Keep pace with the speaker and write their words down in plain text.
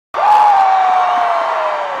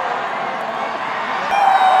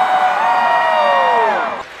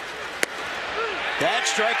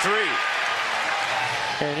strike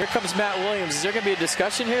three. And here comes Matt Williams. Is there going to be a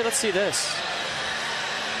discussion here? Let's see this.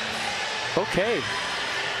 Okay.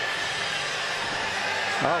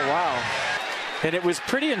 Oh, wow. And it was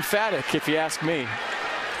pretty emphatic, if you ask me.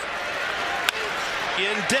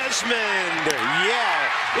 In Desmond. Yeah,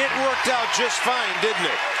 it worked out just fine, didn't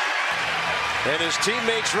it? And his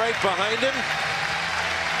teammates right behind him.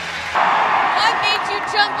 What made you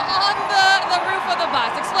jump on the roof of the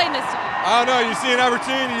bus? Explain this to me. I don't know. You see an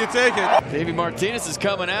opportunity, you take it. Davey Martinez is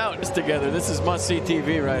coming out together. This is must-see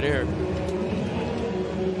TV right here.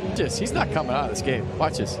 He's not coming out of this game.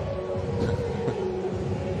 Watch this.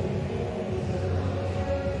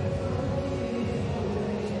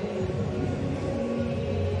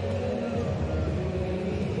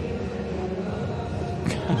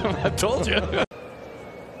 I told you. 15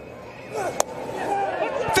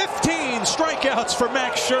 strikeouts for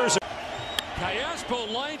Max Scherzer.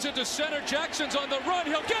 Callaspo lines it to center. Jackson's on the run.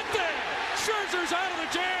 He'll get there. Scherzer's out of the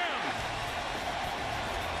jam.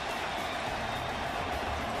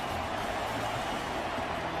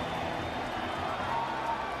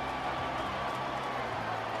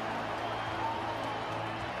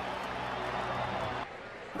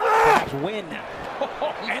 Win.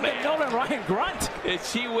 And the Nolan Ryan grunt.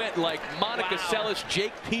 She went like Monica Seles,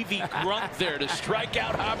 Jake Peavy grunt there to strike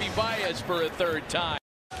out Javi Baez for a third time.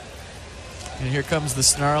 And here comes the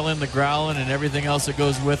snarling, the growling, and everything else that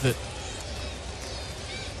goes with it.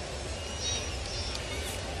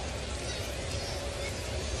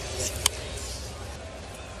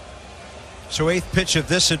 So 8th pitch of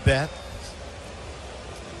this at bat.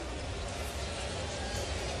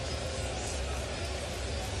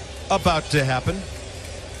 About to happen.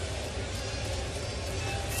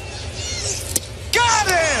 Got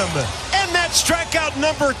him! And that's strikeout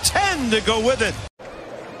number 10 to go with it.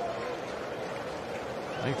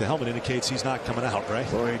 I think the helmet indicates he's not coming out, right?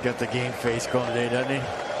 Boy, he got the game face going today, doesn't he?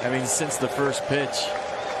 I mean, since the first pitch.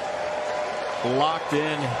 Locked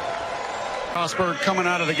in. Strasburg coming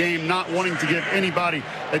out of the game not wanting to give anybody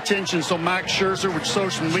attention, so Max Scherzer would show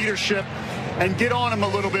some leadership and get on him a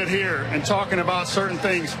little bit here and talking about certain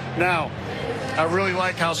things. Now, I really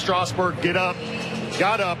like how Strasburg got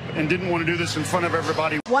up and didn't want to do this in front of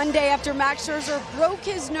everybody. One day after Max Scherzer broke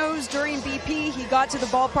his nose during BP, he got to the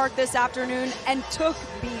ballpark this afternoon and took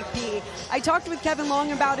BP. I talked with Kevin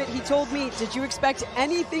Long about it. He told me, did you expect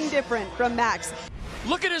anything different from Max?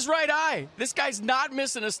 Look at his right eye. This guy's not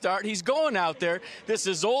missing a start. He's going out there. This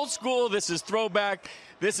is old school. This is throwback.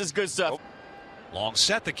 This is good stuff. Long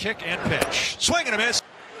set, the kick and pitch. Swing and a miss.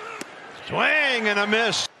 Swing and a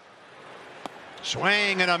miss.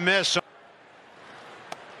 Swing and a miss.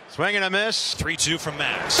 Swing and a miss. 3-2 from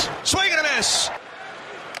Max. Swing and a miss.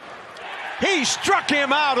 He struck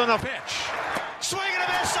him out on a pitch. Swing and a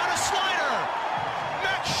miss on a slider.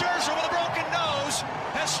 Max Scherzer with a broken nose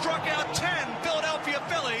has struck out 10 Philadelphia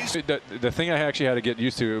Phillies. The thing I actually had to get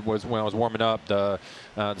used to was when I was warming up, the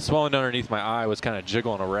swelling underneath my eye was kind of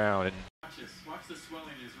jiggling around. And Watch the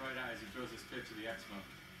swelling in his right eye as he throws this pitch to the Exmo.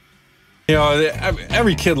 you know,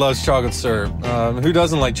 every kid loves chocolate syrup. Who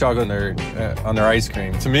doesn't like chocolate on their ice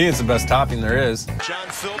cream? To me, it's the best topping there is. John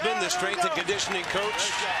Philbin, the strength and conditioning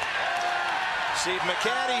coach. Steve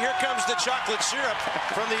McCaddy, here comes the chocolate syrup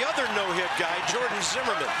from the other no-hit guy, Jordan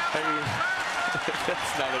Zimmerman. I mean,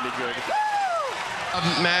 that's not any good.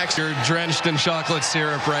 Max, you're drenched in chocolate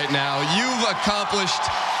syrup right now. You've accomplished.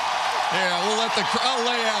 Yeah, we'll let the crowd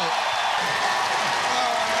lay out.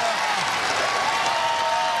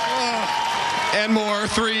 And more.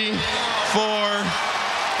 3, 4.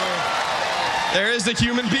 There is a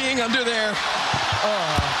human being under there.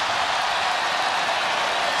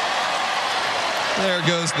 There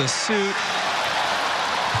goes the suit.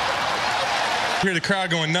 Hear the crowd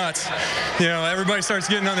going nuts. You know, everybody starts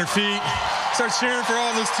getting on their feet, starts cheering for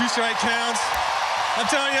all those 2-strike counts. I'm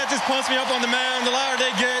telling you, that just pumps me up on the mound. The louder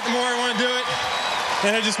they get, the more I want to do it.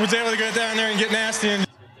 And I just was able to get down there and get nasty. And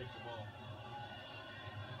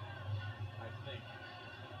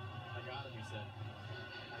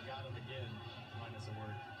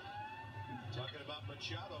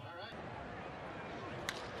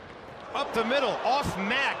Up the middle, off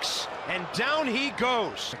Max, and down he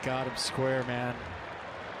goes. Got him square, man.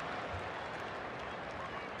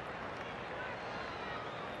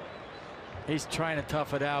 He's trying to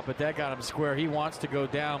tough it out, but that got him square. He wants to go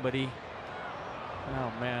down, but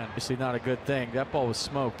oh man, obviously not a good thing. That ball was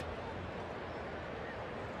smoked.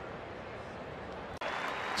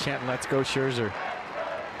 Chanting, let's go Scherzer.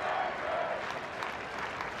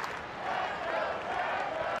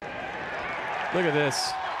 Look at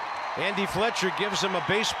this. Andy Fletcher gives him a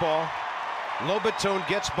baseball. Lobaton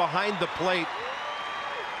gets behind the plate.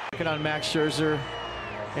 talking on Max Scherzer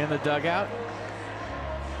in the dugout.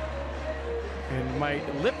 And my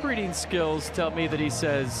lip reading skills tell me that he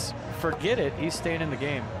says, forget it, he's staying in the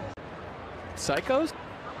game. Psychos?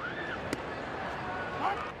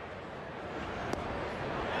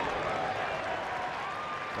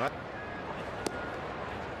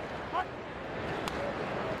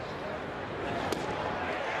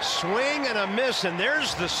 Swing and a miss, and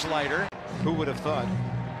there's the slider. Who would have thought,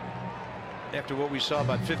 after what we saw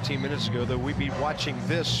about 15 minutes ago, that we'd be watching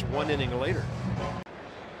this one inning later?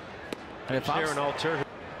 And if Aaron Alter.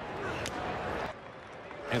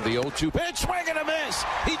 And the 0-2 pitch, swing and a miss.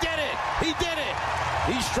 He did it. He did it.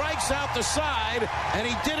 He strikes out the side, and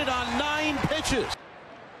he did it on 9 pitches.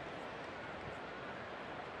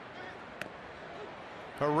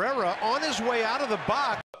 Herrera on his way out of the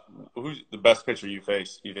box. Who's the best pitcher you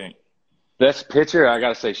face, you think? Best pitcher? I got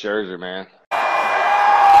to say Scherzer, man.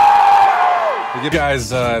 You guys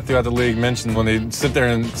throughout the league mentioned when they sit there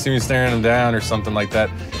and see me staring them down or something like that,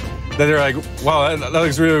 that they're like, wow, that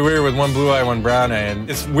looks really weird with one blue eye, one brown eye. And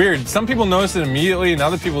it's weird. Some people notice it immediately, and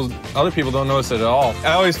other people don't notice it at all.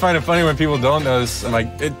 I always find it funny when people don't notice. I'm like,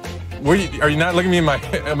 are you not looking me in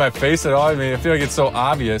my face at all? I mean, I feel like it's so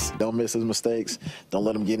obvious. Don't miss his mistakes. Don't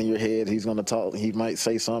let him get in your head. He's going to talk. He might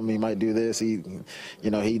say something. He might do this. He got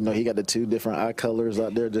the 2 different eye colors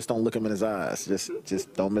out there. Just don't look him in his eyes.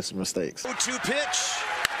 Just don't miss his mistakes. 0-2 pitch.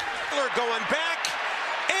 Going back,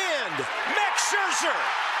 and Max Scherzer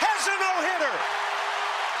has a no-hitter.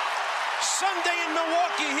 Sunday in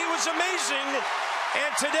Milwaukee, he was amazing,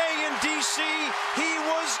 and today in D.C., he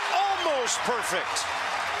was almost perfect.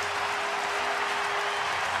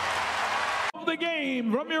 The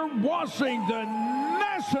game from your Washington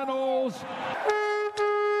Nationals.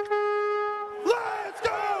 Let's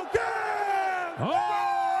go, Cavs! All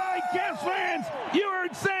right, Cavs fans, you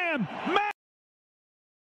heard Sam.